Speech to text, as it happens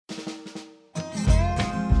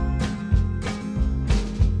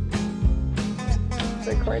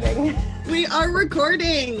recording. We are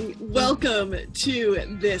recording. Welcome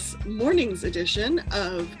to this morning's edition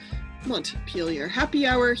of Montpelier Happy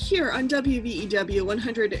Hour here on WVEW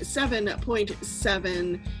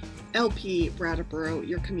 107.7 LP Brattleboro,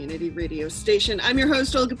 your community radio station. I'm your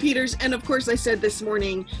host, Olga Peters, and of course I said this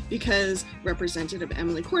morning because Representative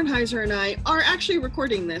Emily Kornheiser and I are actually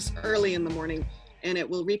recording this early in the morning, and it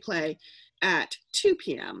will replay at 2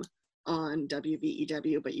 p.m. on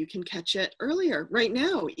WVEW, but you can catch it earlier, right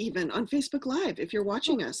now, even on Facebook Live if you're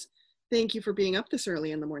watching us. Thank you for being up this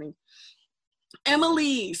early in the morning.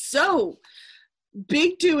 Emily, so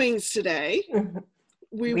big doings today.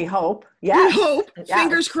 We hope. Yeah. We hope. Yeah.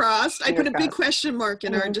 Fingers crossed. Fingers I put a big crossed. question mark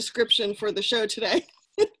in our description for the show today.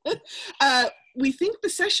 We think the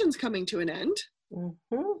session's coming to an end,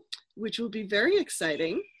 which will be very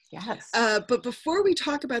exciting. Yes. But before we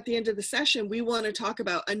talk about the end of the session, we want to talk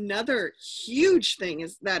about another huge thing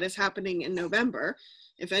that is happening in November.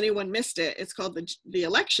 If anyone missed it, it's called the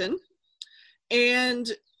election.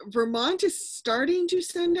 And Vermont is starting to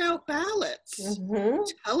send out ballots.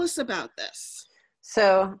 Tell us about this.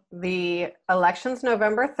 So the election's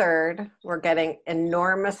November 3rd. We're getting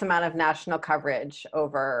enormous amount of national coverage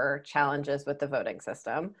over challenges with the voting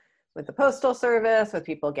system, with the Postal Service, with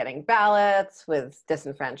people getting ballots, with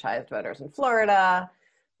disenfranchised voters in Florida,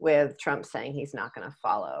 with Trump saying he's not going to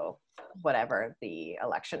follow whatever the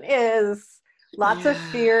election is. Lots of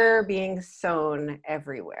fear being sown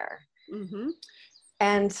everywhere.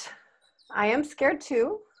 And I am scared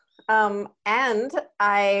too. And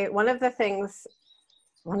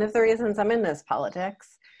one of the reasons I'm in this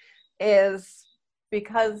politics is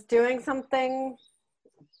because doing something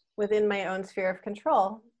within my own sphere of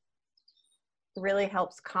control really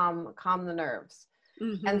helps calm the nerves.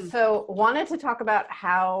 And so wanted to talk about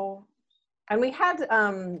how, and we had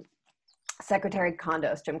Secretary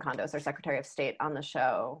Kondos, Jim Kondos, our Secretary of State, on the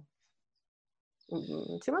show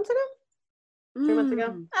 2 months ago? 3 months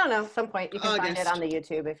ago? I don't know, some point. You can find it on the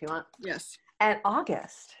YouTube if you want. Yes. And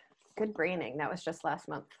August. Good braining. That was just last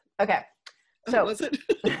month. Okay. So was it?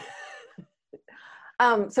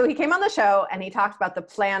 So he came on the show and he talked about the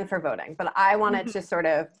plan for voting, but I wanted to sort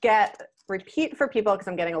of repeat for people, because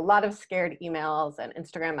I'm getting a lot of scared emails and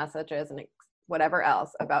Instagram messages and whatever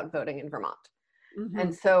else about voting in Vermont.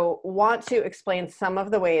 And so want to explain some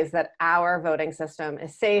of the ways that our voting system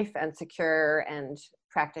is safe and secure and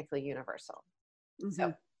practically universal.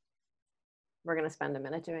 So we're going to spend a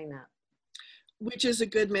minute doing that. Which is a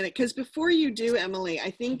good minute, because before you do, Emily,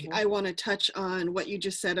 I think I want to touch on what you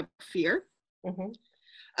just said about fear.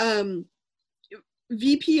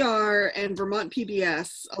 VPR and Vermont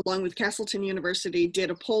PBS, along with Castleton University, did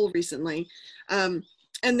a poll recently. And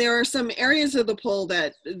there are some areas of the poll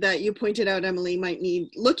that you pointed out, Emily, might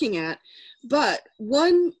need looking at. But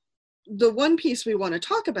the one piece we want to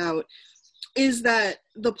talk about is that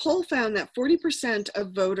the poll found that 40%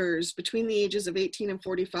 of voters between the ages of 18 and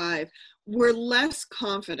 45 were less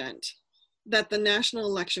confident that the national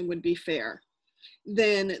election would be fair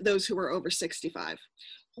than those who were over 65.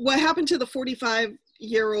 What happened to the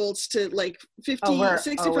 45-year-olds to like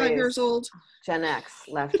 65 years old? Gen X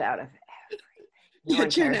left out of everything.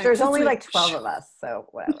 Gen X. There's only like 12 of us, so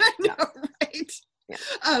whatever. I know, right? Yeah.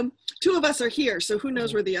 2 of us are here, so who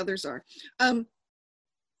knows where the others are.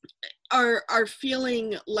 Are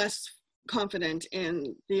feeling less confident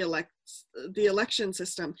in the election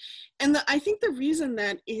system. And I think the reason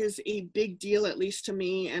that is a big deal, at least to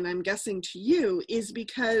me, and I'm guessing to you, is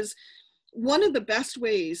because one of the best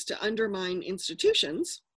ways to undermine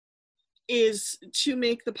institutions is to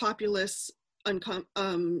make the populace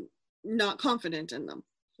not confident in them.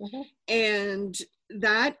 And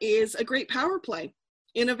that is a great power play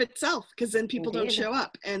in of itself, because then people don't show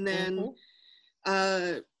up, and then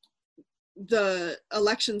the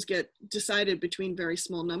elections get decided between very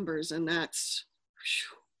small numbers, and that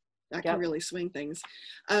can really swing things.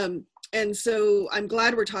 And so I'm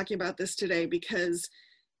glad we're talking about this today, because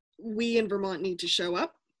we in Vermont need to show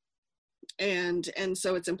up, and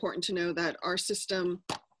so it's important to know that our system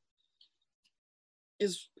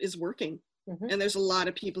is working, and there's a lot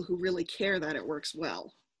of people who really care that it works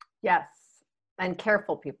well. Yes, and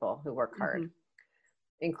careful people who work hard,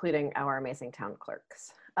 including our amazing town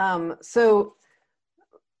clerks. So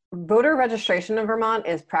voter registration in Vermont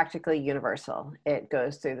is practically universal. It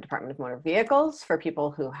goes through the Department of Motor Vehicles for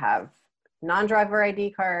people who have non-driver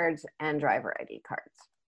ID cards and driver ID cards,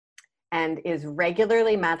 and is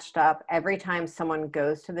regularly matched up every time someone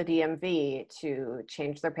goes to the DMV to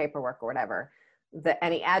change their paperwork or whatever.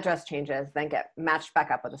 Any address changes then get matched back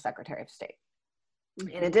up with the Secretary of State.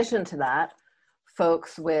 In addition to that,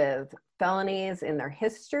 folks with felonies in their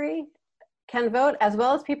history can vote, as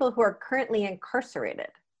well as people who are currently incarcerated.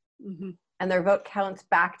 And their vote counts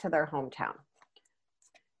back to their hometown.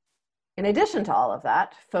 In addition to all of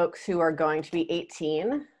that, folks who are going to be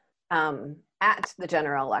 18 at the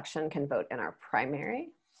general election can vote in our primary.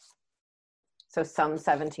 So some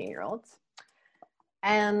 17-year-olds.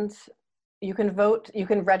 And you can vote, you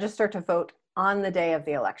can register to vote on the day of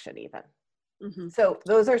the election even. So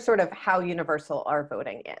those are sort of how universal our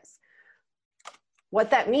voting is.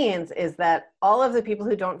 What that means is that all of the people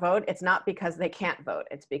who don't vote, it's not because they can't vote,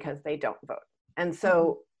 it's because they don't vote. And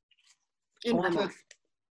so, in Vermont.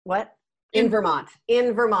 What? In Vermont.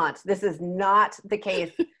 In Vermont. This is not the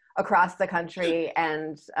case across the country.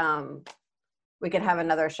 And we could have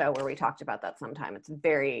another show where we talked about that sometime. It's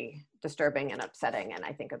very disturbing and upsetting, and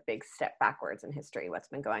I think a big step backwards in history, what's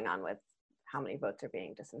been going on with how many votes are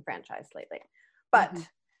being disenfranchised lately. But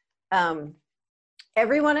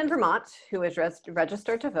everyone in Vermont who is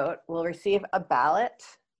registered to vote will receive a ballot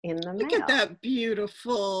in the mail. Look at that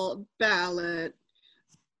beautiful ballot.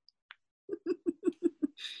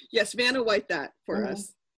 Yes, Vanna White that for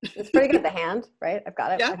us. It's pretty good, the hand, right? I've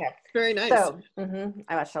got it. Yeah, okay. Very nice. So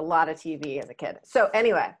I watched a lot of TV as a kid. So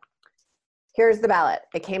anyway, here's the ballot.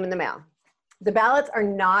 It came in the mail. The ballots are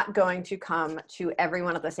not going to come to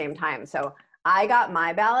everyone at the same time. So I got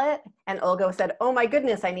my ballot and Olga said, oh my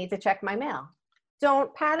goodness, I need to check my mail.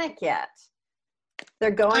 Don't panic yet.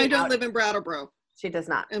 They're going I don't live in Brattleboro. She does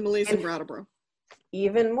not. Emily's in Brattleboro.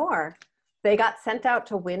 Even more, they got sent out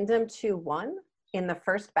to Wyndham 2-1 in the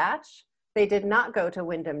first batch. They did not go to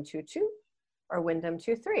Wyndham 2-2 or Wyndham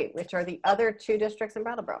 2-3, which are the other two districts in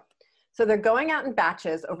Brattleboro. So they're going out in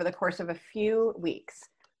batches over the course of a few weeks.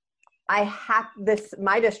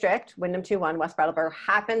 My district, Wyndham 2-1, West Brattleboro,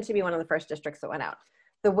 happened to be one of the first districts that went out.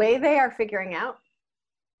 The way they are figuring out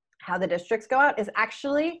how the districts go out is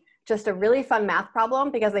actually just a really fun math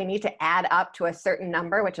problem, because they need to add up to a certain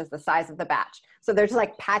number, which is the size of the batch. So they're just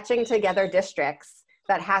like patching together districts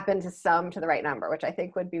that happen to sum to the right number, which I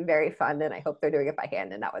think would be very fun. And I hope they're doing it by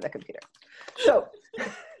hand and not with a computer. So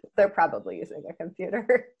they're probably using a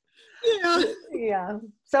computer. Yeah. Yeah.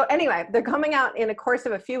 So anyway, they're coming out in a course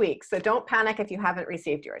of a few weeks. So don't panic if you haven't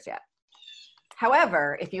received yours yet.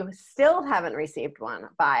 However, if you still haven't received one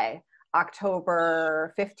by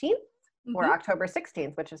October 15th or October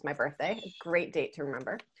 16th, which is my birthday, a great date to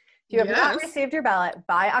remember. If you have not received your ballot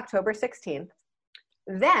by October 16th,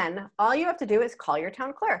 then all you have to do is call your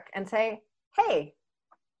town clerk and say, hey,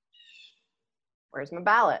 where's my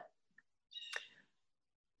ballot?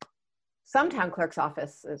 Some town clerk's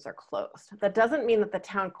offices are closed. That doesn't mean that the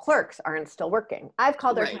town clerks aren't still working. I've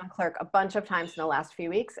called our town clerk a bunch of times in the last few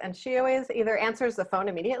weeks, and she always either answers the phone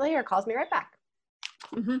immediately or calls me right back.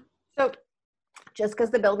 So just because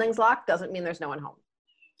the building's locked doesn't mean there's no one home.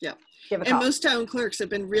 Yeah. Give a and call. Most town clerks have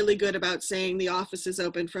been really good about saying the office is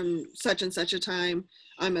open from such and such a time.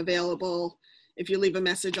 I'm available. If you leave a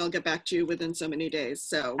message, I'll get back to you within so many days.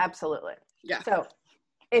 So absolutely. Yeah. So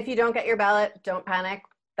if you don't get your ballot, don't panic.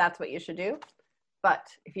 That's what you should do. But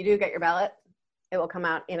if you do get your ballot, it will come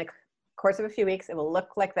out in a course of a few weeks. It will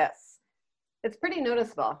look like this. It's pretty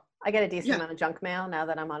noticeable. I get a decent amount of junk mail now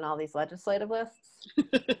that I'm on all these legislative lists.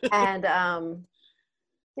 And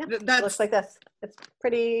yeah, it looks like this. It's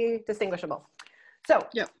pretty distinguishable. So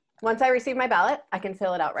once I receive my ballot, I can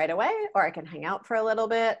fill it out right away, or I can hang out for a little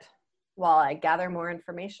bit while I gather more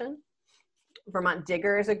information. Vermont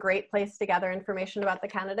Digger is a great place to gather information about the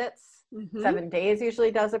candidates. 7 Days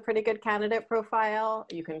usually does a pretty good candidate profile.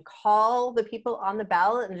 You can call the people on the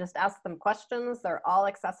ballot and just ask them questions. They're all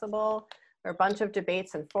accessible. There are a bunch of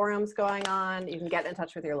debates and forums going on. You can get in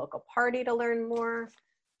touch with your local party to learn more.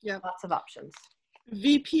 Yeah, lots of options.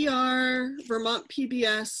 VPR, Vermont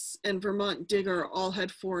PBS, and Vermont Digger all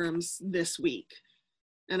had forums this week.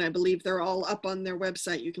 And I believe they're all up on their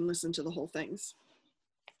website. You can listen to the whole things.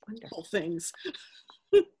 Wonderful. Whole things.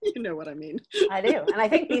 You know what I mean. I do. And I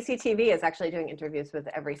think BCTV is actually doing interviews with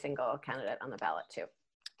every single candidate on the ballot too.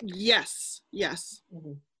 Yes, yes.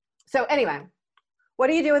 So anyway, what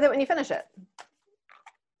do you do with it when you finish it?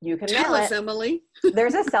 You can mail it. Tell us, Emily.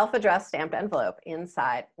 There's a self-addressed stamped envelope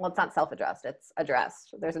inside. Well, it's not self-addressed, it's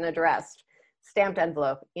addressed. There's an addressed stamped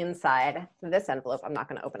envelope inside this envelope. I'm not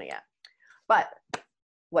going to open it yet. But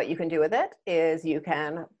what you can do with it is you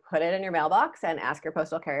can put it in your mailbox and ask your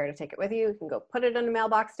postal carrier to take it with you. You can go put it in a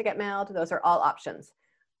mailbox to get mailed. Those are all options.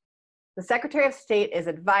 The Secretary of State is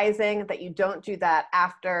advising that you don't do that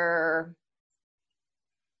after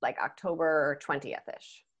like October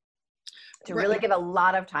 20th-ish. To really give a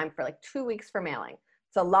lot of time for like 2 weeks for mailing.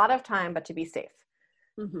 It's a lot of time, but to be safe.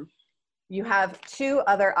 You have two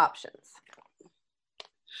other options.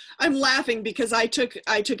 I'm laughing because I took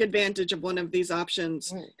advantage of one of these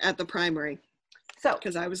options at the primary. So,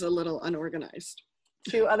 because I was a little unorganized.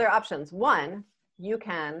 2 other options. One, you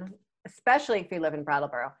can, especially if you live in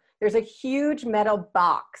Brattleboro, there's a huge metal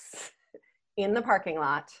box in the parking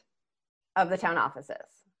lot of the town offices.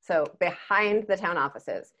 So behind the town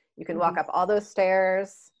offices, you can walk up all those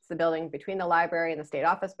stairs. It's the building between the library and the state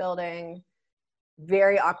office building.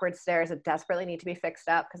 Very awkward stairs that desperately need to be fixed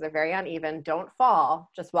up because they're very uneven. Don't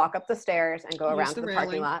fall. Just walk up the stairs and go around to the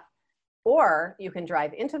parking lot. Or you can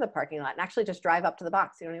drive into the parking lot and actually just drive up to the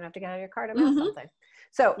box. You don't even have to get out of your car to mail something.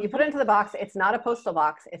 So you put it into the box. It's not a postal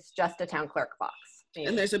box. It's just a town clerk box.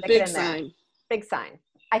 And there's a big sign. Big sign.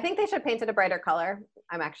 I think they should paint it a brighter color.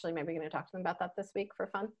 I'm actually maybe going to talk to them about that this week for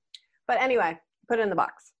fun. But anyway, put it in the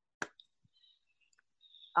box.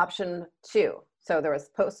 Option 2. So there was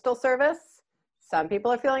postal service. Some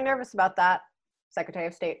people are feeling nervous about that. Secretary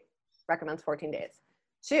of State recommends 14 days.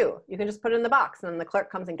 2, you can just put it in the box and then the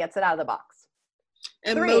clerk comes and gets it out of the box.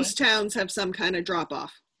 And 3, most towns have some kind of drop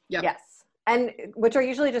off. Yep. Yes. And which are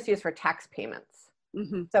usually just used for tax payments.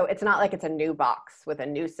 So it's not like it's a new box with a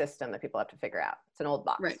new system that people have to figure out. It's an old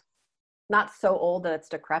box. Right. Not so old that it's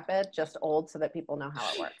decrepit, just old so that people know how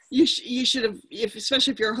it works. You should have,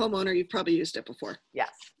 especially if you're a homeowner, you've probably used it before.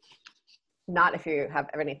 Yes. Not if you have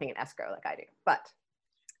anything in escrow like I do, but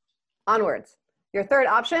onwards. Your third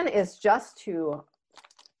option is just to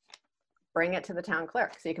bring it to the town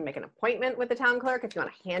clerk. So you can make an appointment with the town clerk if you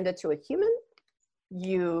want to hand it to a human.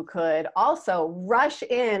 You could also rush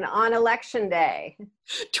in on election day.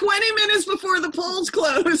 20 minutes before the polls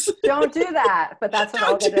close. Don't do that, but that's what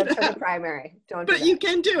Olga did for the primary. But you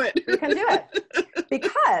can do it. You can do it.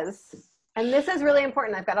 Because, and this is really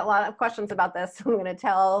important, I've got a lot of questions about this, so I'm going to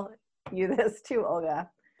tell you this too, Olga.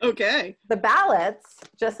 Okay. The ballots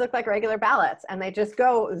just look like regular ballots, and they just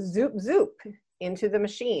go zoop, zoop into the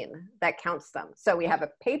machine that counts them. So we have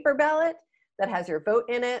a paper ballot that has your vote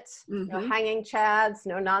in it, no hanging chads,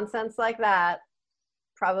 no nonsense like that.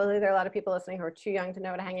 Probably there are a lot of people listening who are too young to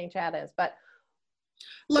know what a hanging chad is, but.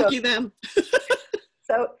 Lucky them.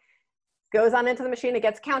 So goes on into the machine, it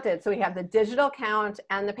gets counted. So we have the digital count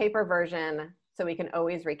and the paper version, so we can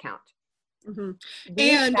always recount.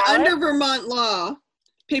 And under Vermont law,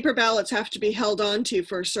 paper ballots have to be held on to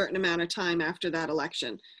for a certain amount of time after that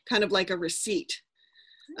election, kind of like a receipt.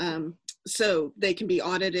 So they can be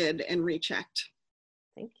audited and rechecked.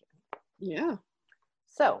 Thank you. Yeah.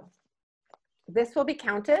 So this will be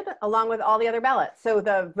counted along with all the other ballots. So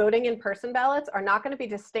the voting in person ballots are not going to be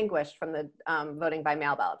distinguished from the voting by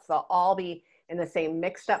mail ballots. They'll all be in the same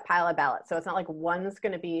mixed up pile of ballots. So it's not like one's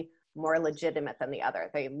going to be more legitimate than the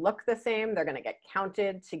other. They look the same. They're going to get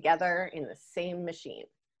counted together in the same machine.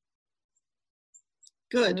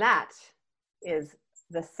 Good. And that is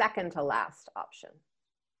the second to last option.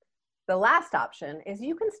 The last option is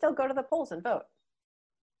you can still go to the polls and vote.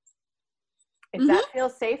 If that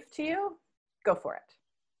feels safe to you, go for it.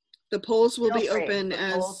 The polls will be free. open The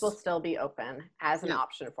as... polls will still be open as an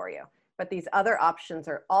option for you. But these other options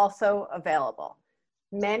are also available.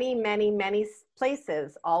 Many, many, many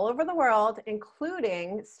places all over the world,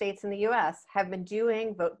 including states in the US, have been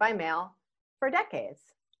doing vote by mail for decades.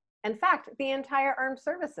 In fact, the entire armed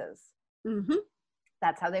services.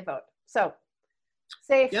 That's how they vote. So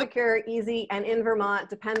safe, secure, easy, and in Vermont,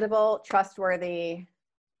 dependable, trustworthy,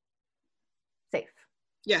 safe.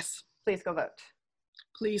 Yes. Please go vote.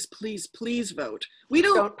 Please, please, please vote. We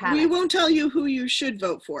won't tell you who you should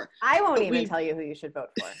vote for. I won't even tell you who you should vote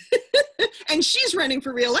for. And she's running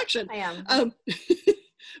for re-election. I am.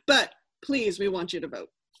 But please, we want you to vote.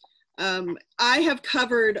 I have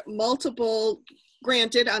covered multiple,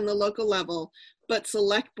 granted on the local level, but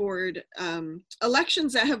select board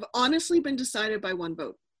elections that have honestly been decided by one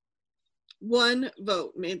vote. One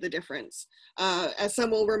vote made the difference. As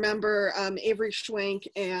some will remember, Avery Schwenk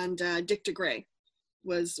and Dick DeGray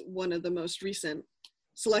was one of the most recent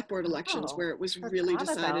select board elections where it was really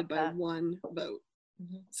decided by one vote.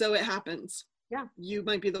 So it happens. Yeah. You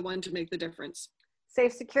might be the one to make the difference.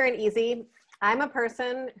 Safe, secure, and easy. I'm a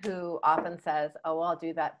person who often says, oh, well, I'll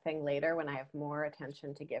do that thing later when I have more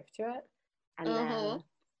attention to give to it. And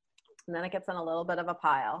then it gets in a little bit of a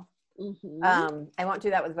pile. I won't do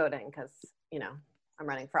that with voting because, you know, I'm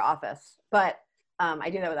running for office. But I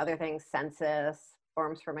do that with other things, census,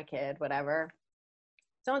 forms for my kid, whatever.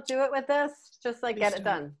 Don't do it with this. Just like get it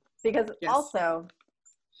done. Because also,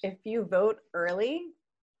 if you vote early,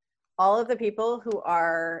 all of the people who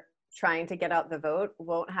are trying to get out the vote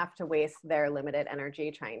won't have to waste their limited energy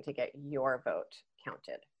trying to get your vote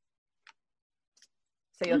counted.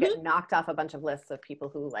 So you'll get knocked off a bunch of lists of people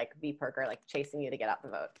who like VPERK are like chasing you to get out the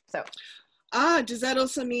vote. So Does that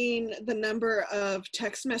also mean the number of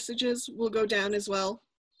text messages will go down as well?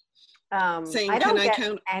 Saying, I don't get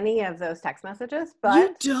count any of those text messages, but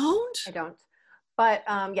you don't? I don't. But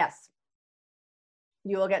yes,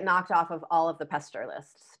 you will get knocked off of all of the pester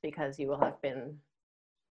lists because you will have been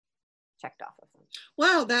checked off of them.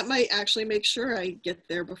 Wow, that might actually make sure I get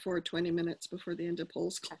there before 20 minutes before the end of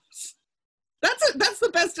polls close. That's the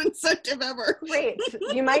best incentive ever. Great.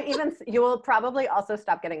 You will probably also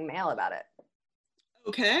stop getting mail about it.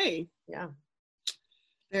 Okay. Yeah.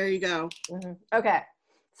 There you go. Mm-hmm. Okay.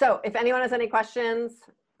 So if anyone has any questions,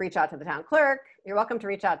 reach out to the town clerk. You're welcome to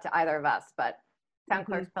reach out to either of us, but town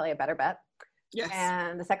clerk's probably a better bet. Yes.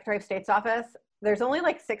 And the Secretary of State's office, there's only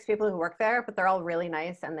like 6 people who work there, but they're all really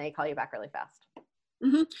nice and they call you back really fast.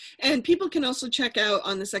 Mm-hmm. And people can also check out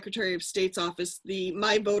on the Secretary of State's office the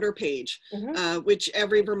My Voter page, which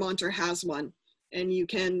every Vermonter has one. And you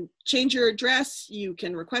can change your address, you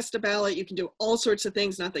can request a ballot, you can do all sorts of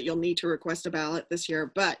things. Not that you'll need to request a ballot this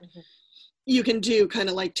year, but you can do kind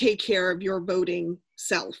of like take care of your voting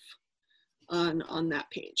self on that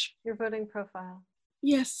page. Your voting profile.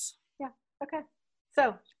 Yes. Yeah. Okay.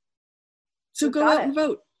 So go out and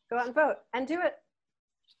vote. Go out and vote and do it.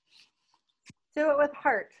 Do it with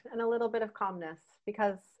heart and a little bit of calmness,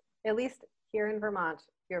 because at least here in Vermont,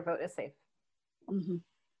 your vote is safe. Mm-hmm.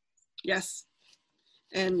 Yes.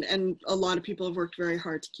 And a lot of people have worked very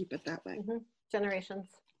hard to keep it that way. Mm-hmm. Generations.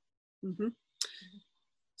 Mm-hmm.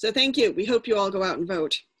 So thank you. We hope you all go out and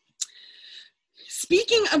vote.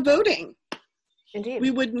 Speaking of voting, indeed,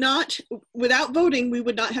 without voting, we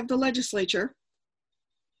would not have the legislature.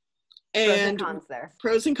 Pros and cons there.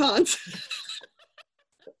 Pros and cons.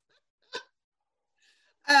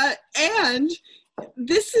 And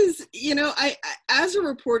this is, I as a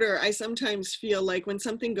reporter, I sometimes feel like when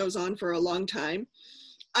something goes on for a long time,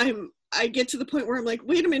 I get to the point where I'm like,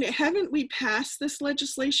 wait a minute, haven't we passed this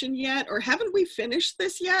legislation yet? Or haven't we finished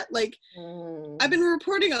this yet? Like, I've been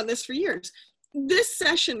reporting on this for years. This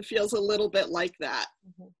session feels a little bit like that.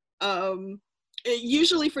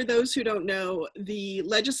 Usually, for those who don't know, the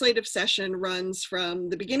legislative session runs from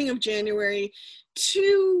the beginning of January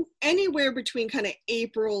to anywhere between kind of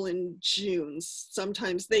April and June.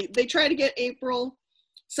 Sometimes they try to get April,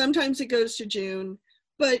 sometimes it goes to June,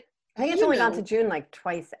 but I think it's only gone to June like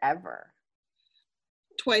twice ever.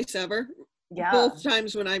 Twice ever? Yeah. Both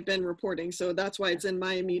times when I've been reporting, so that's why it's in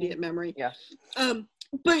my immediate memory. Yeah.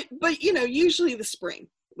 But usually the spring,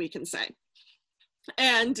 we can say.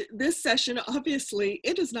 And this session, obviously,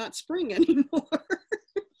 it is not spring anymore.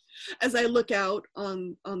 As I look out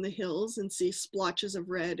on the hills and see splotches of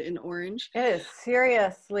red and orange. It is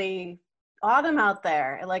seriously autumn out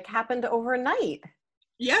there. It like happened overnight.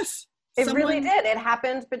 Yes. It really did. It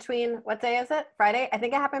happened between, what day is it? Friday? I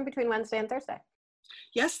think it happened between Wednesday and Thursday.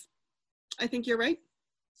 Yes. I think you're right.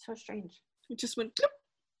 So strange. It just went,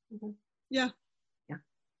 Yeah.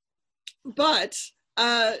 But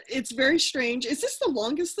it's very strange. Is this the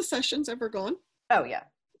longest the session's ever gone? Oh, yeah.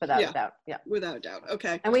 Without a doubt. Yeah. Without a doubt.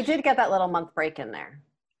 Okay. And we did get that little month break in there.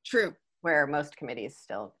 True. Where most committees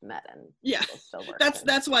still met and still worked.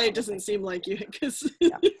 That's why it doesn't seem like you, because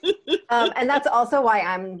and that's also why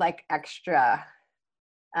I'm like extra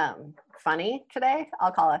funny today.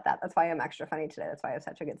 I'll call it that. That's why I'm extra funny today. That's why I have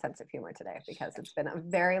such a good sense of humor today, because it's been a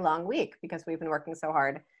very long week because we've been working so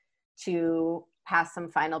hard to pass some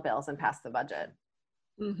final bills and pass the budget.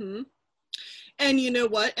 Mm-hmm. And you know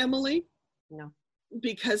what, Emily? No.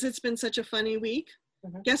 Because it's been such a funny week,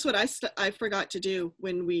 guess what I forgot to do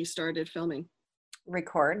when we started filming?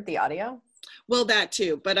 Record the audio? Well, that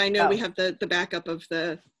too, but I know we have the backup of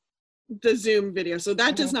the Zoom video, so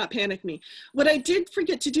that does not panic me. What I did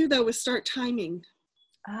forget to do, though, was start timing.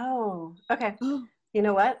 Oh, okay. Oh. You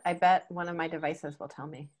know what? I bet one of my devices will tell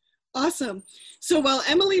me. Awesome. So while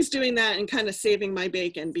Emily's doing that and kind of saving my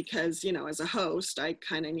bacon, because, as a host, I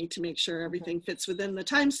kind of need to make sure everything fits within the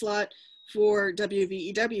time slot for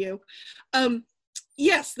WVEW.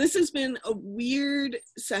 Yes, this has been a weird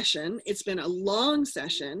session. It's been a long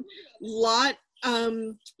session.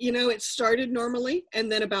 It started normally, and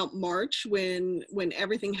then about March, when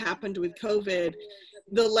everything happened with COVID,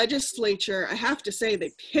 the legislature, I have to say,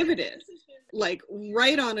 they pivoted like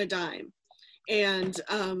right on a dime and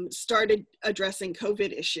started addressing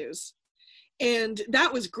COVID issues. And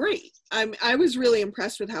that was great. I was really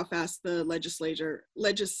impressed with how fast the legislature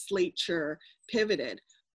pivoted.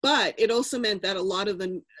 But it also meant that a lot of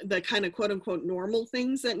the kind of quote unquote normal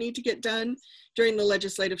things that need to get done during the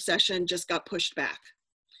legislative session just got pushed back.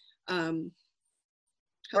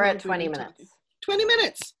 We're at 20 minutes. 20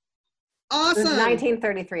 minutes. Awesome. It was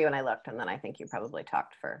 1933 when I looked, and then I think you probably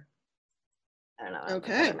talked for, I don't know,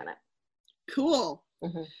 okay. a minute. Cool.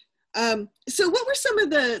 So what were some of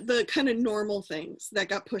the kind of normal things that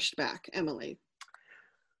got pushed back, Emily?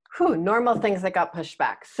 Normal things that got pushed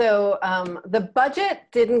back. So the budget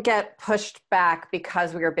didn't get pushed back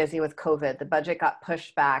because we were busy with COVID. The budget got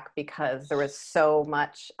pushed back because there was so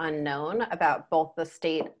much unknown about both the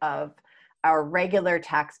state of our regular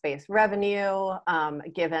tax-based revenue,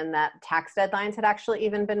 given that tax deadlines had actually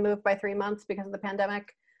even been moved by 3 months because of the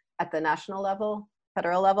pandemic at the national level,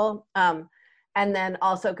 federal level. And then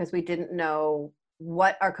also because we didn't know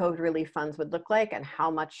what our COVID relief funds would look like and how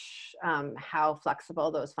much, how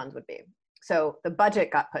flexible those funds would be. So the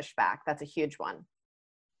budget got pushed back. That's a huge one.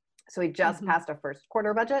 So we just passed our first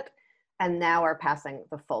quarter budget and now are passing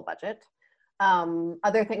the full budget.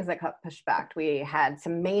 Other things that got pushed back, we had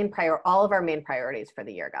some all of our main priorities for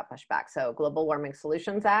the year got pushed back. So Global Warming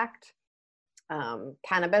Solutions Act,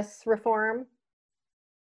 cannabis reform,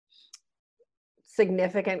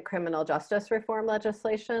 significant criminal justice reform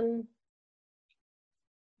legislation.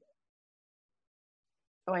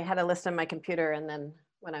 Oh, I had a list on my computer and then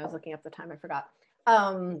when I was looking up the time, I forgot.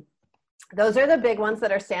 Those are the big ones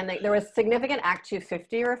that are standing. There was significant Act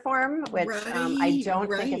 250 reform, which I don't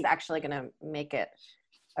think is actually going to make it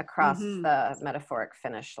across the metaphoric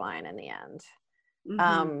finish line in the end.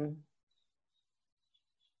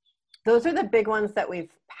 Those are the big ones that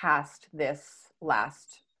we've passed this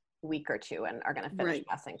last week or two and are going to finish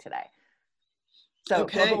passing today. So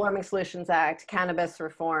Global Warming Solutions Act, cannabis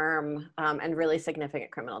reform, and really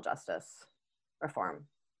significant criminal justice reform.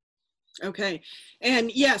 Okay.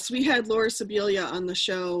 And yes, we had Laura Sibilia on the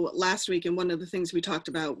show last week, and one of the things we talked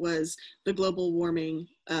about was the Global Warming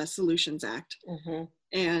Solutions Act.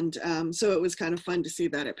 And so it was kind of fun to see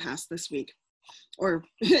that it passed this week, or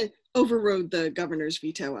overrode the governor's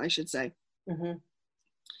veto, I should say.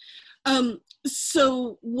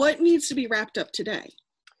 So what needs to be wrapped up today?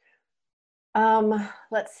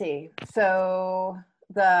 Let's see. So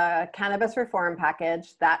the cannabis reform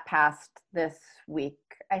package that passed this week,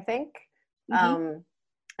 I think. And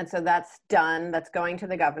so that's done. That's going to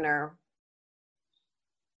the governor.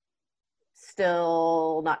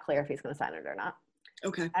 Still not clear if he's going to sign it or not.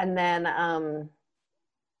 Okay. And then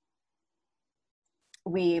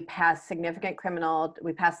we passed some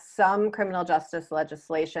criminal justice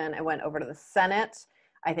legislation. It went over to the Senate.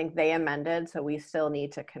 I think they amended, so we still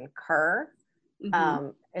need to concur.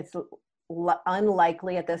 It's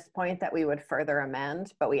unlikely at this point that we would further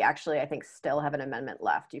amend, but we actually, I think, still have an amendment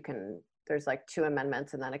left. There's like 2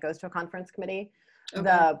 amendments and then it goes to a conference committee.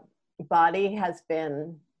 The body has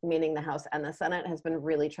been, meaning the House and the Senate, has been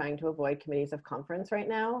really trying to avoid committees of conference right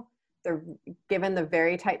now. They're given the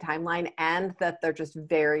very tight timeline and that they're just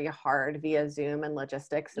very hard via Zoom and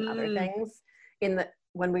logistics and other things.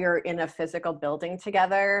 When we were in a physical building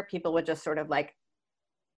together, people would just sort of like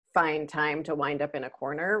find time to wind up in a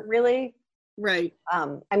corner, really. Right.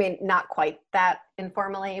 I mean, not quite that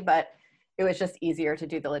informally, but it was just easier to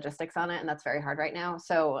do the logistics on it, and that's very hard right now.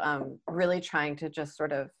 So really trying to just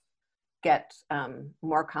sort of get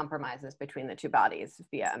more compromises between the two bodies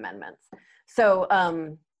via amendments.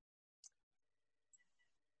 So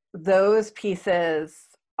those pieces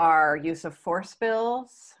are use of force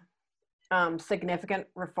bills, significant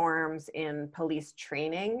reforms in police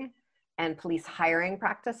training and police hiring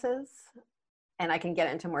practices. And I can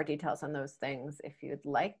get into more details on those things if you'd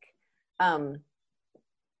like. And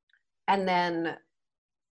then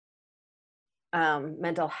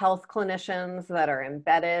mental health clinicians that are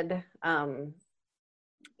embedded. There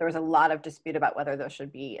was a lot of dispute about whether those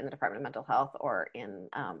should be in the Department of Mental Health or in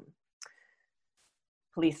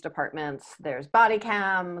police departments. There's body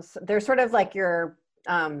cams. There's sort of like your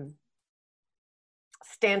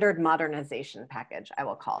standard modernization package, I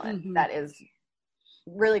will call it. That is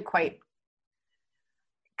really quite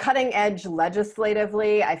cutting edge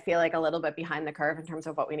legislatively. I feel like a little bit behind the curve in terms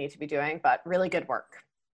of what we need to be doing, but really good work.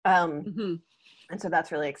 And so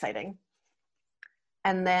that's really exciting.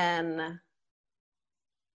 And then,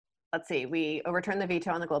 let's see, we overturned the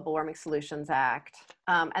veto on the Global Warming Solutions Act.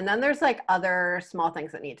 And then there's like other small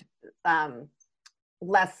things that need to,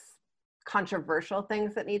 less controversial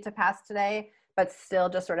things that need to pass today, but still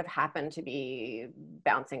just sort of happen to be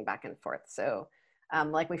bouncing back and forth. So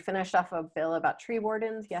like we finished off a bill about tree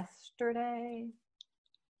wardens yesterday.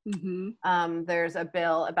 There's a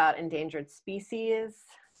bill about endangered species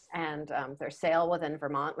and their sale within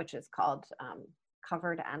Vermont, which is called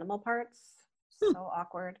covered animal parts. So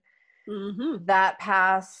awkward. That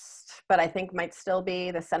passed, but I think might still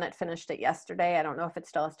be. The Senate finished it yesterday. I don't know if it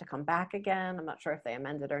still has to come back again. I'm not sure if they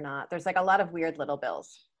amended or not. There's like a lot of weird little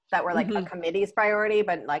bills that were like a committee's priority,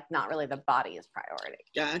 but like not really the body's priority.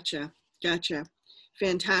 Gotcha.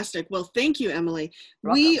 Fantastic. Well, thank you, Emily.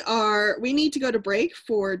 You're We need to go to break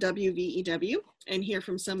for WVEW and hear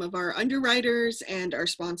from some of our underwriters and our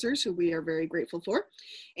sponsors, who we are very grateful for.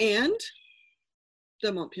 And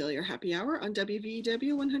the Montpelier Happy Hour on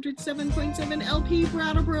WVEW 107.7 LP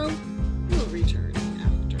Brattleboro will return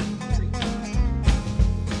after the break.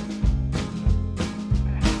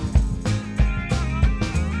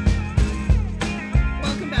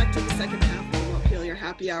 Welcome back to the second half of the Montpelier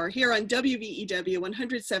Happy Hour here on WVEW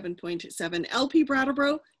 107.7 LP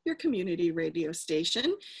Brattleboro, your community radio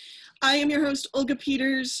station. I am your host, Olga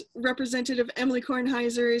Peters. Representative Emily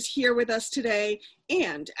Kornheiser is here with us today.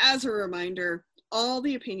 And as a reminder, all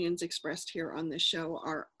the opinions expressed here on this show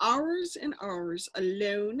are ours and ours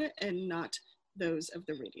alone, and not those of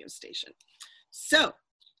the radio station. So,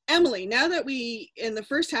 Emily, now that in the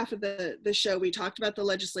first half of the show, we talked about the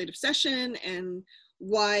legislative session and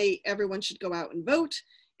why everyone should go out and vote,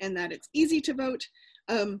 and that it's easy to vote.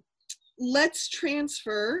 Let's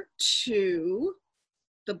transfer to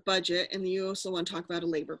the budget, and you also want to talk about a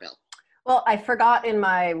labor bill. Well, I forgot in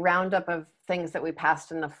my roundup of things that we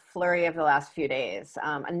passed in the flurry of the last few days.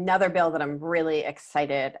 Another bill that I'm really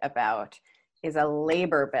excited about is a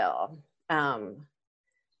labor bill.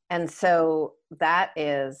 And so that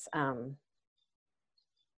is, I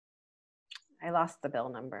lost the bill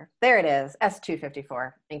number. There it is,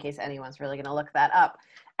 S254, in case anyone's really gonna look that up.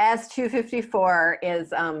 S254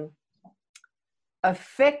 is a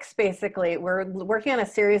fix, basically. We're working on a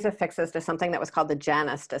series of fixes to something that was called the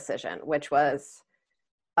Janus decision, which was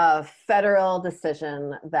a federal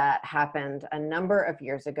decision that happened a number of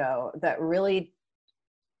years ago that really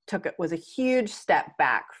was a huge step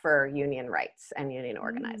back for union rights and union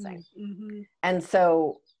organizing. Mm-hmm. And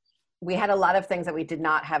so we had a lot of things that we did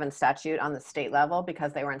not have in statute on the state level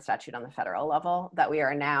because they were in statute on the federal level that we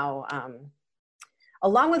are now,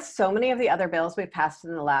 along with so many of the other bills we've passed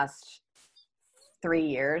in the last 3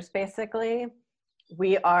 years, basically,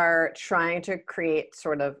 we are trying to create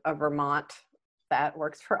sort of a Vermont that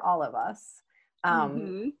works for all of us,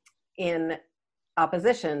 in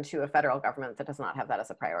opposition to a federal government that does not have that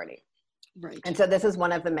as a priority. Right. And so this is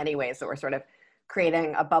one of the many ways that we're sort of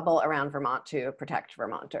creating a bubble around Vermont to protect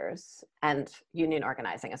Vermonters, and union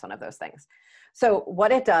organizing is one of those things. So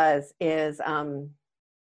what it does is,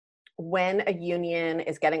 when a union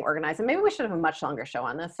is getting organized, and maybe we should have a much longer show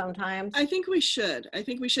on this sometimes. I think we should,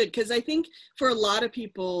 because I think for a lot of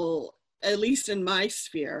people, at least in my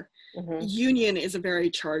sphere, union is a very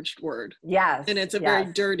charged word. Yes. And it's a very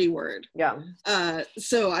dirty word. Yeah.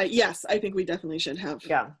 So I think we definitely should have.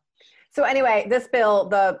 Yeah. So anyway, this bill,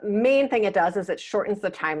 the main thing it does is it shortens the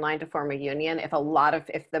timeline to form a union. If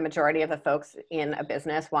the majority of the folks in a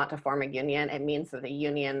business want to form a union, it means that the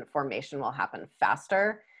union formation will happen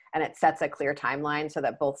faster. And it sets a clear timeline so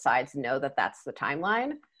that both sides know that that's the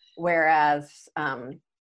timeline. Whereas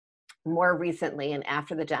more recently and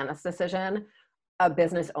after the Janus decision, a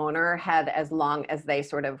business owner had, as long as they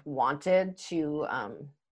sort of wanted to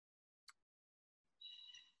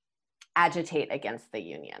agitate against the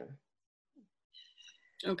union.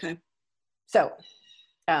 Okay. So,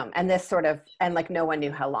 and this sort of, and like no one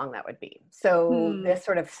knew how long that would be. So this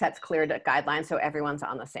sort of sets clear guidelines so everyone's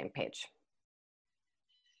on the same page.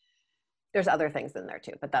 There's other things in there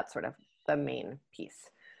too, but that's sort of the main piece.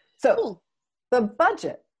 So the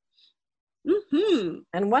budget.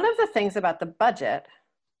 And one of the things about the budget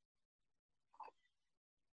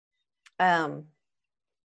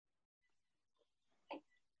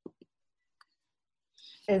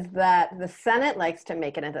is that the Senate likes to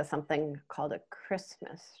make it into something called a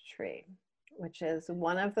Christmas tree, which is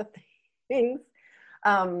one of the things.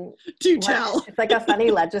 Do tell. It's like a funny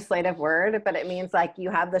legislative word, but it means like you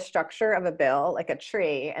have the structure of a bill, like a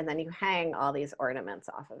tree, and then you hang all these ornaments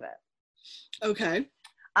off of it. Okay.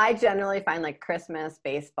 I generally find like Christmas,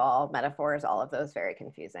 baseball, metaphors, all of those very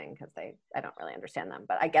confusing because I don't really understand them,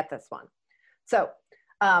 but I get this one. So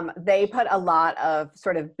they put a lot of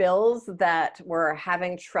sort of bills that were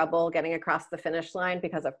having trouble getting across the finish line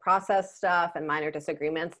because of process stuff and minor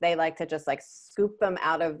disagreements. They like to just like scoop them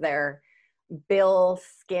out of their bill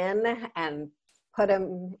skin and put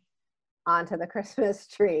them onto the Christmas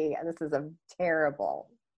tree. And this is a terrible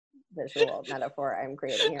visual metaphor I'm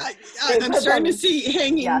creating here. I'm starting to see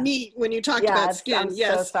hanging meat when you talked about skin. I'm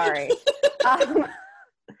so sorry.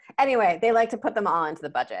 Anyway, they like to put them all into the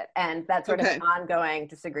budget, and that's sort of an ongoing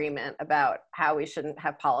disagreement about how we shouldn't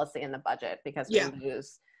have policy in the budget because we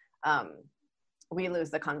lose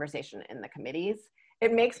the conversation in the committees.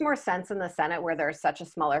 it makes more sense in the Senate where there's such a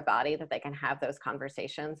smaller body that they can have those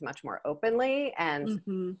conversations much more openly. And,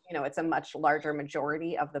 you know, it's a much larger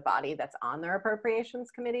majority of the body that's on their appropriations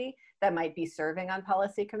committee that might be serving on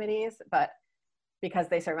policy committees, but because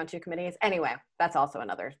they serve on 2 committees. Anyway, that's also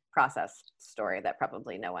another process story that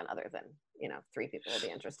probably no one other than, you know, 3 people will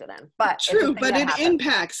be interested in. But true, but it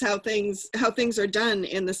impacts how things are done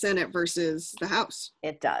in the Senate versus the House.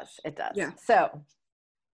 It does. It does. Yeah. So,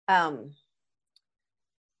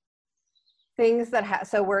 things that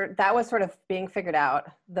that was sort of being figured out.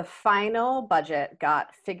 The final budget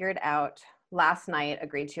got figured out last night,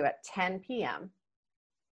 agreed to at 10 p.m.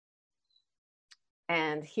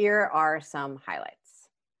 And here are some highlights.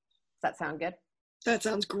 Does that sound good? That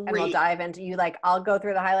sounds great. And we'll dive into I'll go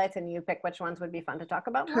through the highlights and you pick which ones would be fun to talk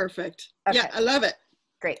about more. Perfect. Okay. Yeah, I love it.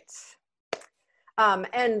 Great.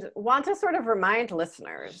 And want to sort of remind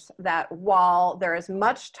listeners that while there is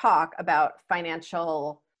much talk about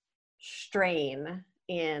financial strain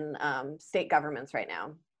in state governments right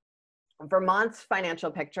now, Vermont's financial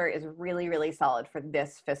picture is really, really solid for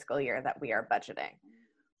this fiscal year that we are budgeting.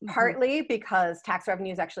 Partly because tax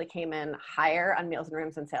revenues actually came in higher on meals and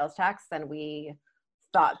rooms and sales tax than we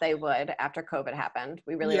thought they would after COVID happened.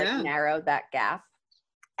 We really narrowed that gap.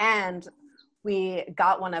 And we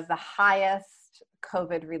got one of the highest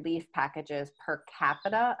COVID relief packages per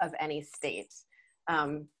capita of any state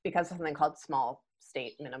because of something called small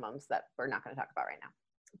state minimums that we're not going to talk about right now.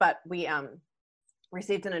 But we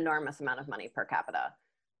received an enormous amount of money per capita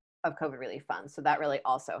of COVID relief funds. So that really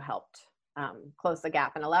also helped close the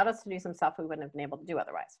gap and allowed us to do some stuff we wouldn't have been able to do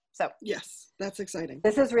otherwise. So yes, that's exciting.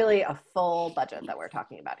 This is really a full budget that we're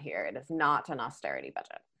talking about here. It is not an austerity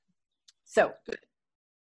budget. So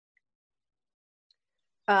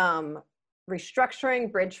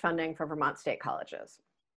restructuring bridge funding for Vermont state colleges.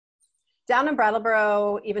 Down in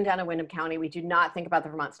Brattleboro, even down in Windham County, we do not think about the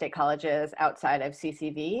Vermont state colleges outside of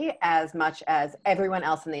CCV as much as everyone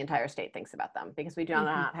else in the entire state thinks about them, because we do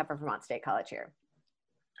not have a Vermont State College here.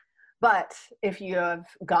 But if you have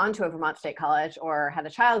gone to a Vermont State College or had a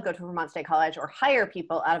child go to a Vermont State College or hire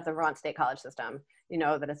people out of the Vermont State College system, you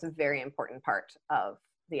know that it's a very important part of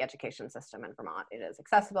the education system in Vermont. It is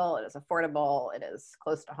accessible, it is affordable, it is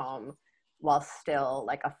close to home, while still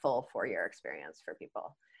like a full 4-year experience for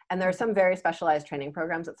people. And there are some very specialized training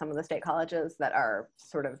programs at some of the state colleges that are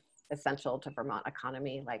sort of essential to Vermont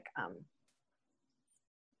economy, like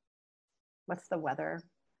what's the weather?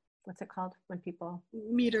 What's it called when people?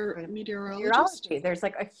 Meteorology. There's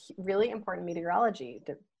like a really important meteorology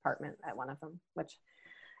department at one of them, which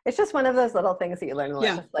it's just one of those little things that you learn in the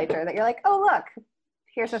legislature that you're like, oh, look,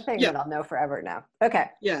 here's a thing that I'll know forever now.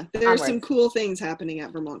 Okay. Yeah, there's some cool things happening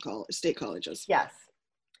at Vermont state colleges. Yes.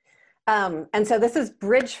 And so this is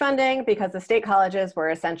bridge funding because the state colleges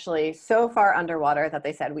were essentially so far underwater that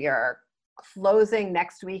they said we are closing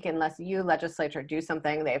next week unless you legislature do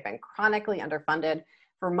something. They've been chronically underfunded.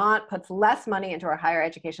 Vermont puts less money into our higher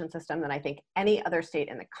education system than I think any other state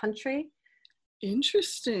in the country.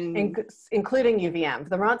 Interesting. Including UVM.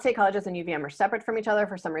 The Vermont State Colleges and UVM are separate from each other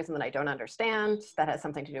for some reason that I don't understand. That has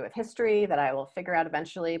something to do with history that I will figure out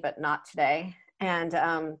eventually, but not today.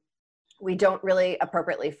 And we don't really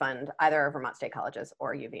appropriately fund either our Vermont State Colleges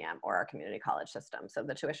or UVM or our community college system. So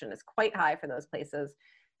the tuition is quite high for those places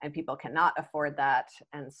and people cannot afford that.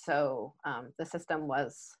 And so the system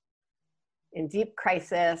was in deep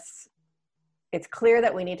crisis. It's clear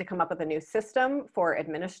that we need to come up with a new system for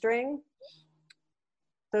administering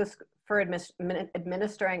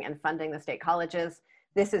administering and funding the state colleges.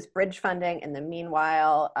 This is bridge funding in the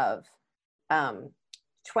meanwhile of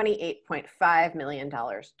 $28.5 million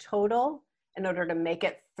total in order to make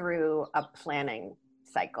it through a planning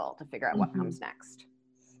cycle to figure out what comes next.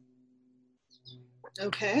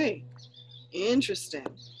 Okay, interesting.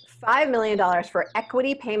 $5 million for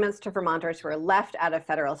equity payments to Vermonters who are left out of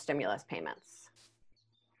federal stimulus payments.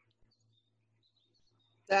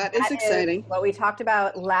 That is exciting. What we talked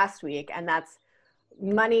about last week, and that's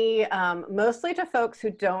money mostly to folks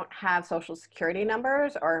who don't have Social Security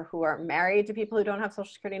numbers or who are married to people who don't have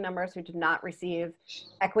Social Security numbers who did not receive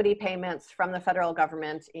equity payments from the federal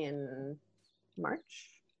government in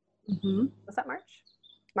March. Was that March?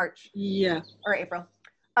 March. Yeah. Or April.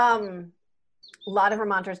 A lot of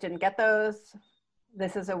Vermonters didn't get those.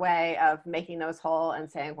 This is a way of making those whole and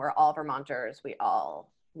saying we're all Vermonters. We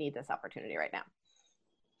all need this opportunity right now.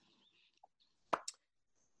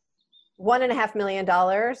 $1.5 million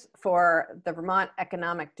for the Vermont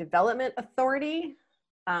Economic Development Authority,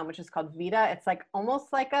 which is called VEDA. It's like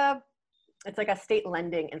almost like it's like a state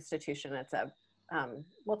lending institution. It's a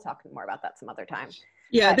we'll talk more about that some other time.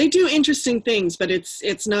 Yeah, but they do interesting things, but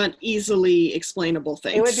it's not easily explainable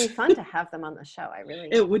things. It would be fun to have them on the show.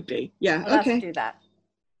 It would be. Yeah. Let's Okay. do that.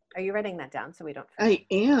 Are you writing that down so we don't forget? I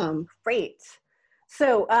am. Great.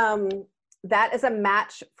 So that is a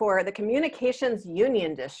match for the communications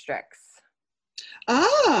union districts.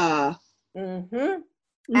 Ah. Mm-hmm.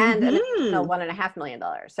 And an additional $1.5 million.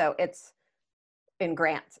 So it's in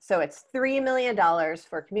grants. So it's $3 million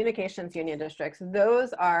for communications union districts.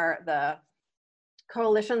 Those are the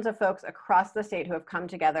coalitions of folks across the state who have come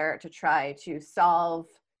together to try to solve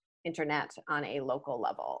internet on a local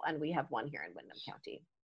level. And we have one here in Windham County.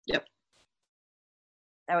 Yep.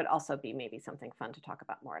 That would also be maybe something fun to talk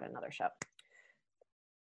about more at another show.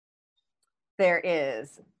 There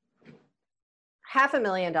is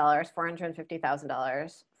 $500,000,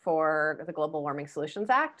 $450,000 for the Global Warming Solutions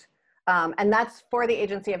Act. And that's for the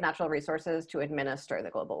Agency of Natural Resources to administer the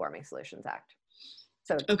Global Warming Solutions Act.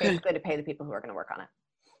 So basically to pay the people who are going to work on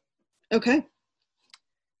it. Okay.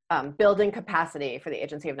 Building capacity for the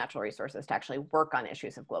Agency of Natural Resources to actually work on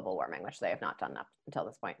issues of global warming, which they have not done up until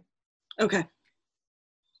this point. Okay.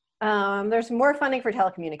 There's more funding for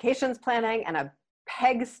telecommunications planning and a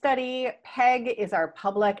PEG study. PEG is our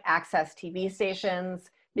public access TV stations.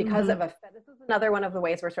 Because of this is another one of the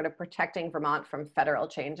ways we're sort of protecting Vermont from federal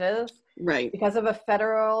changes. Right. Because of a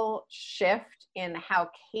federal shift in how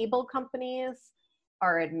cable companies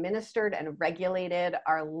are administered and regulated,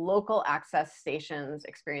 our local access stations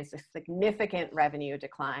experience a significant revenue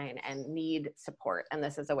decline and need support. And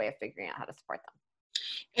this is a way of figuring out how to support them.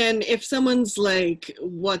 And if someone's like,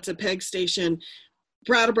 what's a PEG station?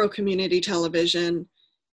 Brattleboro Community Television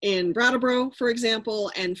in Brattleboro, for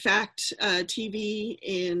example, and Fact TV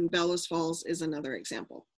in Bellows Falls is another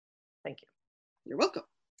example. Thank you. You're welcome.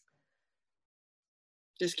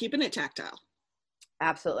 Just keeping it tactile.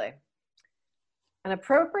 Absolutely. An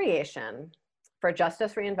appropriation for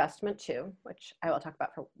Justice Reinvestment 2, which I will talk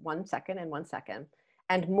about for 1 second,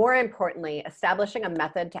 and more importantly, establishing a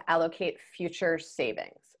method to allocate future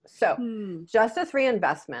savings. So Justice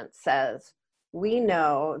Reinvestment says, we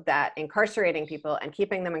know that incarcerating people and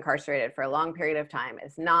keeping them incarcerated for a long period of time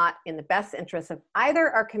is not in the best interest of either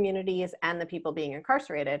our communities and the people being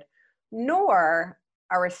incarcerated, nor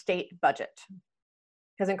our state budget.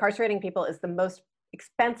 Because incarcerating people is the most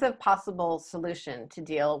expensive possible solution to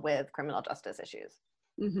deal with criminal justice issues.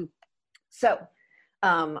 So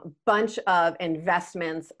bunch of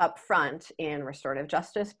investments up front in restorative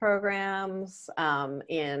justice programs,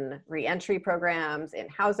 in reentry programs, in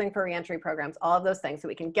housing for reentry programs, all of those things, so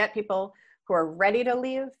we can get people who are ready to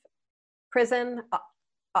leave prison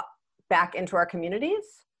back into our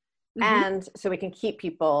communities, and so we can keep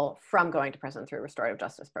people from going to prison through restorative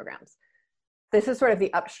justice programs. This is sort of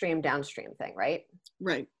the upstream, downstream thing, right?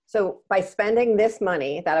 Right. So by spending this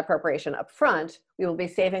money, that appropriation up front, we will be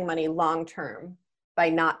saving money long-term by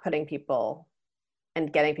not putting people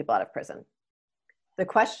and getting people out of prison. The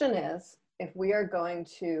question is, if we are going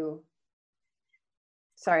to,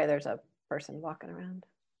 sorry, there's a person walking around.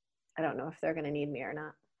 I don't know if they're gonna need me or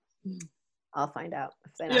not. I'll find out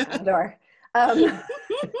if they knock on the door.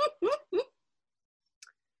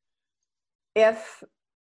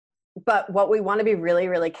 But what we wanna be really,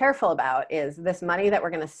 really careful about is this money that we're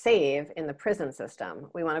gonna save in the prison system.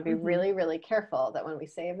 We wanna be really, really careful that when we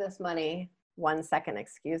save this money, 1 second,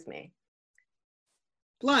 excuse me.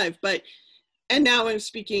 Live, and now I'm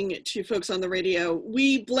speaking to folks on the radio.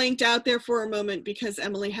 We blanked out there for a moment because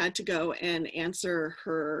Emily had to go and answer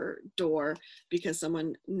her door because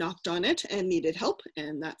someone knocked on it and needed help,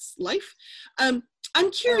 and that's life. I'm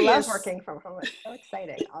curious. I love working from home. It's so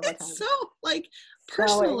exciting all the time. It's so like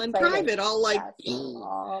personal and private, all like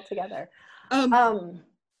all together.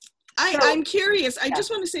 I'm curious. I just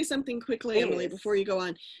want to say something quickly, Emily, before you go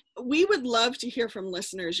on. We would love to hear from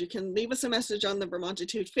listeners. You can leave us a message on the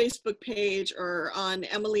Vermontitude Facebook page or on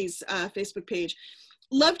Emily's Facebook page.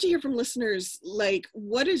 Love to hear from listeners, like,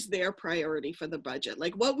 what is their priority for the budget?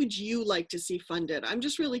 Like, what would you like to see funded? I'm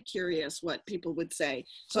just really curious what people would say.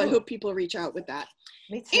 So I hope people reach out with that.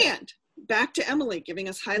 Me too. And back to Emily, giving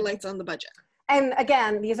us highlights on the budget. And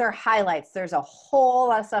again, these are highlights. There's a whole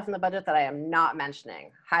lot of stuff in the budget that I am not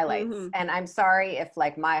mentioning. Highlights. And I'm sorry if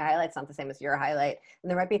like my highlight's not the same as your highlight. And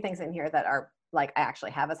there might be things in here that are like I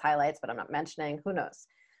actually have as highlights, but I'm not mentioning. Who knows?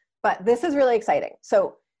 But this is really exciting.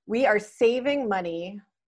 So we are saving money,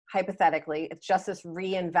 hypothetically. It's justice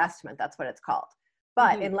reinvestment. That's what it's called.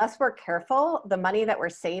 But unless we're careful, the money that we're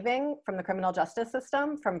saving from the criminal justice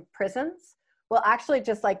system, from prisons, will actually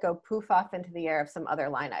just like go poof off into the air of some other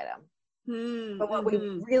line item. But what we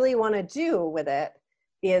really want to do with it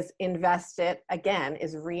is invested, again,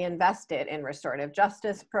 is reinvested in restorative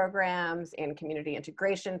justice programs, in community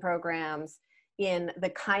integration programs, in the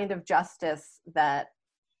kind of justice that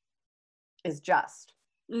is just,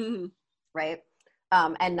 right?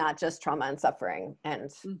 And not just trauma and suffering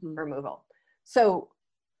and removal. So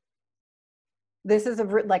this is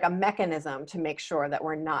like a mechanism to make sure that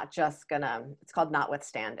we're not just gonna, it's called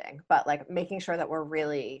notwithstanding, but like making sure that we're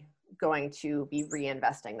really going to be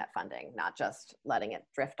reinvesting that funding, not just letting it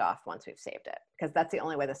drift off once we've saved it, because that's the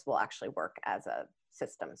only way this will actually work as a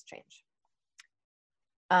systems change.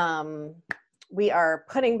 We are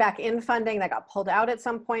putting back in funding that got pulled out at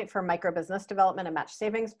some point for micro business development and match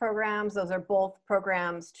savings programs. Those are both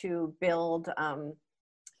programs to build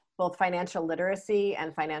both financial literacy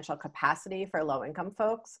and financial capacity for low-income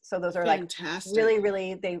folks. So those are fantastic. Like really,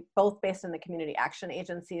 really, they both based in the community action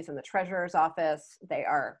agencies and the treasurer's office. They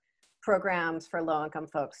are programs for low-income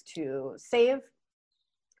folks to save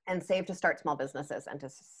to start small businesses and to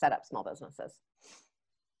set up small businesses.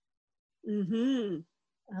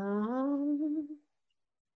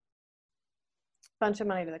 Bunch of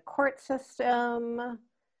money to the court system,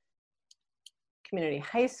 community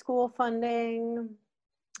high school funding,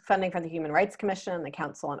 funding for the Human Rights Commission, the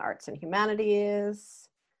Council on Arts and Humanities,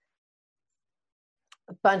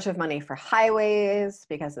 a bunch of money for highways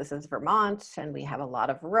because this is Vermont and we have a lot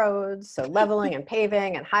of roads, so leveling and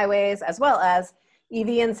paving and highways, as well as EV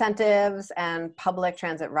incentives and public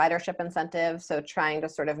transit ridership incentives. So trying to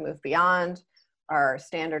sort of move beyond our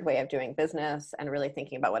standard way of doing business and really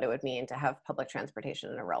thinking about what it would mean to have public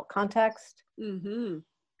transportation in a rural context.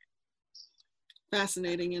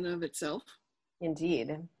 Fascinating in of itself.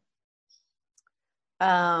 Indeed.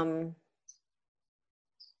 And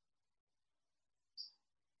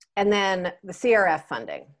then the CRF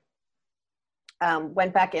funding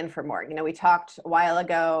went back in for more. You know, we talked a while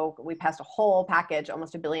ago, we passed a whole package,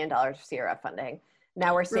 almost $1 billion of CRF funding.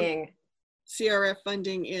 Now we're seeing CRF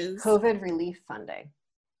funding is? COVID relief funding.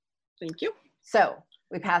 Thank you. So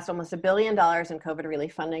we passed almost $1 billion in COVID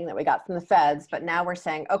relief funding that we got from the feds, but now we're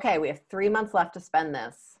saying, okay, we have 3 months left to spend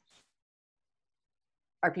this.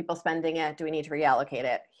 Are people spending it? Do we need to reallocate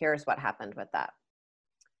it? Here's what happened with that.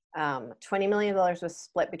 $20 million was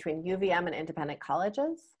split between UVM and independent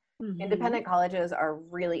colleges. Independent colleges are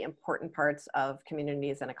really important parts of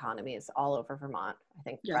communities and economies all over Vermont. I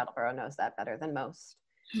think Brattleboro knows that better than most.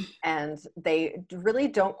 And they really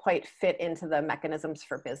don't quite fit into the mechanisms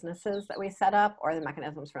for businesses that we set up or the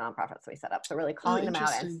mechanisms for nonprofits that we set up. So really calling them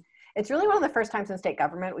out. And it's really one of the first times in state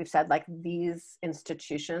government we've said like these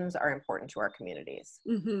institutions are important to our communities,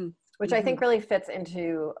 which I think really fits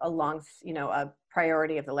into a long, you know, a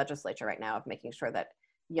priority of the legislature right now of making sure that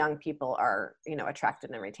young people are, you know,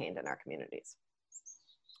 attracted and retained in our communities.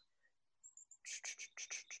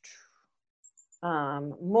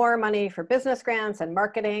 More money for business grants and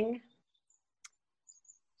marketing.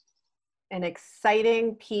 An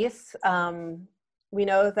exciting piece. We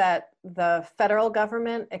know that the federal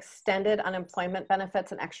government extended unemployment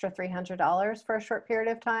benefits an extra $300 for a short period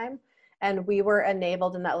of time. And we were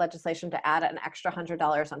enabled in that legislation to add an extra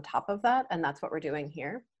 $100 on top of that. And that's what we're doing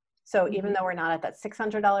here. So even though we're not at that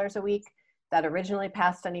 $600 a week that originally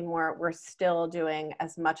passed anymore, we're still doing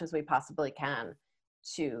as much as we possibly can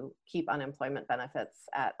to keep unemployment benefits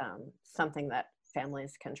at something that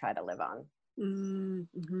families can try to live on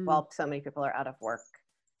while so many people are out of work.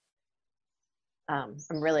 I'm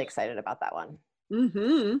really excited about that one.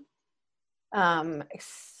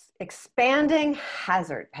 Expanding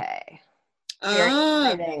hazard pay. Very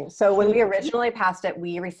exciting. So when we originally passed it,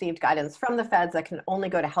 we received guidance from the feds that can only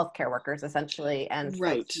go to healthcare workers essentially and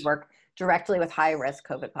folks who work directly with high-risk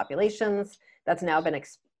COVID populations. That's now been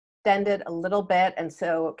extended a little bit, and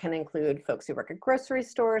so can include folks who work at grocery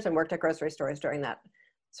stores and worked at grocery stores during that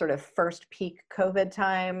sort of first peak COVID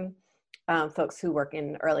time, folks who work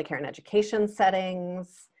in early care and education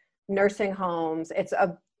settings, nursing homes. It's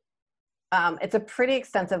a pretty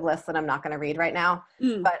extensive list that I'm not going to read right now,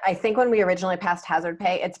 but I think when we originally passed hazard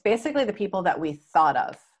pay, it's basically the people that we thought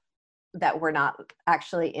of that were not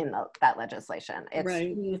actually in that legislation. It's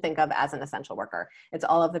who you think of as an essential worker. It's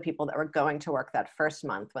all of the people that were going to work that first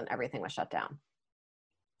month when everything was shut down.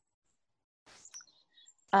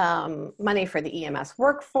 Money for the EMS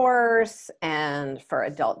workforce and for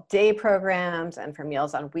adult day programs and for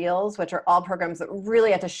Meals on Wheels, which are all programs that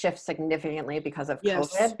really had to shift significantly because of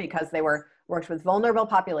COVID, because they were worked with vulnerable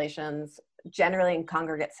populations, generally in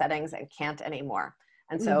congregate settings, and can't anymore.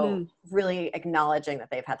 And so really acknowledging that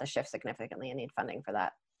they've had to shift significantly and need funding for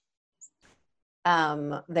that.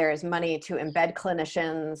 There is money to embed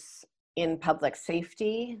clinicians in public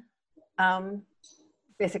safety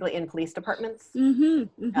basically in police departments.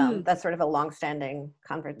 Mm-hmm. That's sort of a longstanding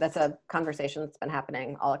that's a conversation that's been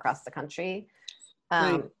happening all across the country.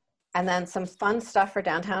 Right. And then some fun stuff for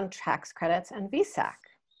downtown tax credits and VSAC.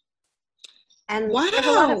 And there's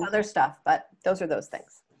a lot of other stuff, but those are those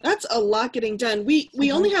things. That's a lot getting done. We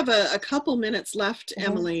only have a couple minutes left,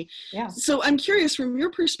 Emily. Yeah. So I'm curious, from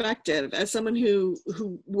your perspective, as someone who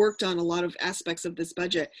worked on a lot of aspects of this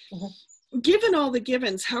budget, given all the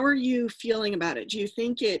givens, how are you feeling about it? Do you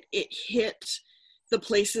think it hit the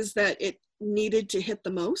places that it needed to hit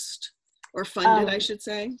the most, or funded, I should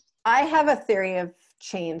say? I have a theory of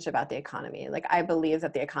change about the economy. Like, I believe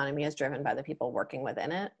that the economy is driven by the people working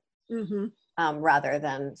within it, rather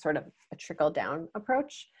than sort of a trickle down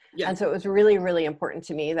approach. Yeah. And so it was really, really important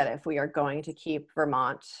to me that if we are going to keep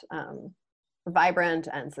Vermont vibrant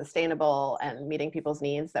and sustainable and meeting people's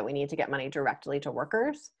needs, that we need to get money directly to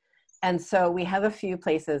workers. And so we have a few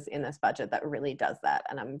places in this budget that really does that.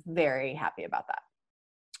 And I'm very happy about that.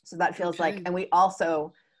 So that feels like, and we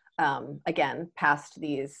also, again, passed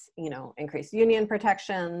these, increased union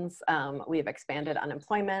protections. We've expanded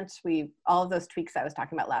unemployment. All of those tweaks I was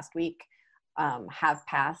talking about last week have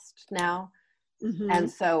passed now. And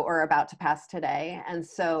so, or about to pass today. And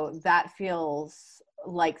so that feels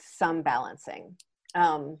like some balancing.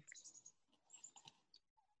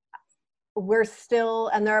 We're still,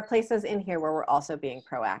 and there are places in here where we're also being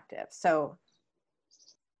proactive. So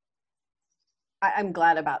I'm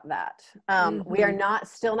glad about that. We are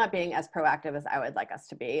still not being as proactive as I would like us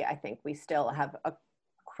to be. I think we still have a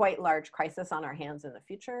quite large crisis on our hands in the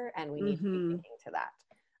future, and we need to be thinking to that.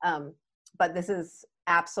 But this is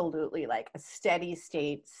absolutely like a steady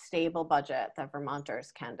state, stable budget that Vermonters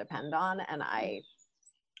can depend on, and I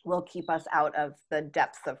will keep us out of the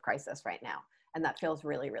depths of crisis right now. And that feels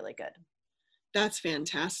really, really good. That's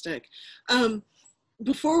fantastic.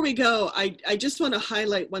 Before we go, I just want to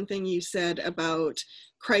highlight one thing you said about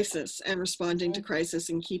crisis and responding to crisis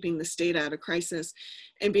and keeping the state out of crisis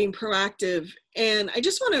and being proactive. And I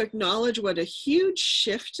just want to acknowledge what a huge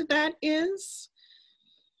shift that is.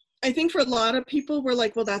 I think for a lot of people, we're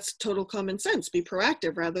like, well, that's total common sense. Be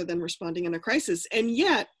proactive rather than responding in a crisis. And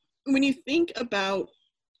yet, when you think about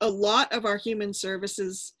a lot of our human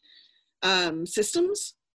services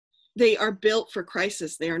systems, they are built for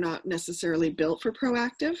crisis. They are not necessarily built for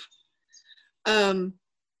proactive. And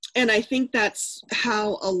I think that's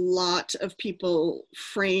how a lot of people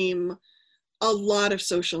frame a lot of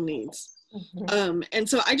social needs. And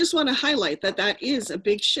so I just want to highlight that is a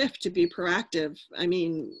big shift to be proactive. I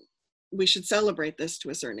mean, we should celebrate this to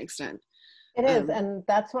a certain extent. It is, and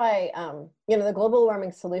that's why, the Global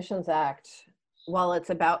Warming Solutions Act, while it's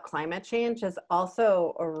about climate change, is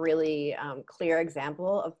also a really clear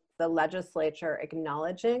example of the legislature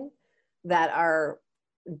acknowledging that our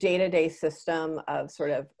day-to-day system of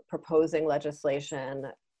sort of proposing legislation,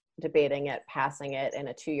 debating it, passing it in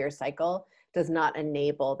a 2-year cycle does not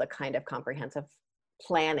enable the kind of comprehensive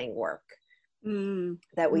planning work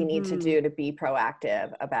that we need to do to be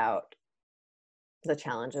proactive about the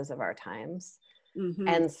challenges of our times.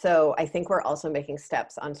 And so I think we're also making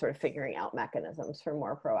steps on sort of figuring out mechanisms for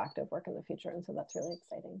more proactive work in the future. And so that's really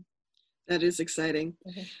exciting. That is exciting.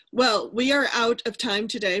 Well, we are out of time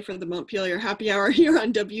today for the Montpelier Happy Hour here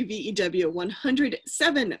on WVEW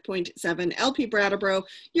 107.7 LP Brattleboro,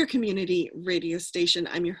 your community radio station.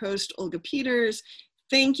 I'm your host, Olga Peters.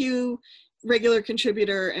 Thank you, regular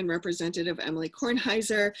contributor and representative Emily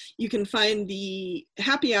Kornheiser. You can find the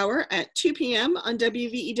Happy Hour at 2 p.m. on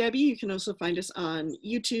WVEW. You can also find us on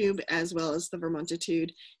YouTube, as well as the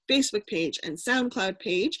Vermontitude Facebook page and SoundCloud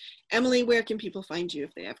page. Emily, where can people find you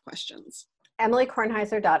if they have questions?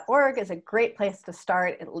 EmilyKornheiser.org is a great place to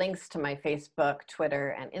start. It links to my Facebook,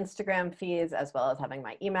 Twitter, and Instagram feeds, as well as having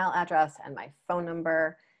my email address and my phone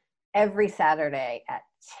number. Every Saturday at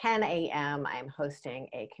 10 a.m., I'm hosting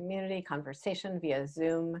a community conversation via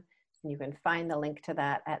Zoom. And you can find the link to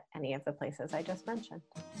that at any of the places I just mentioned.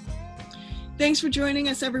 Thanks for joining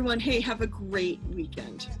us, everyone. Hey, have a great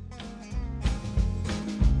weekend.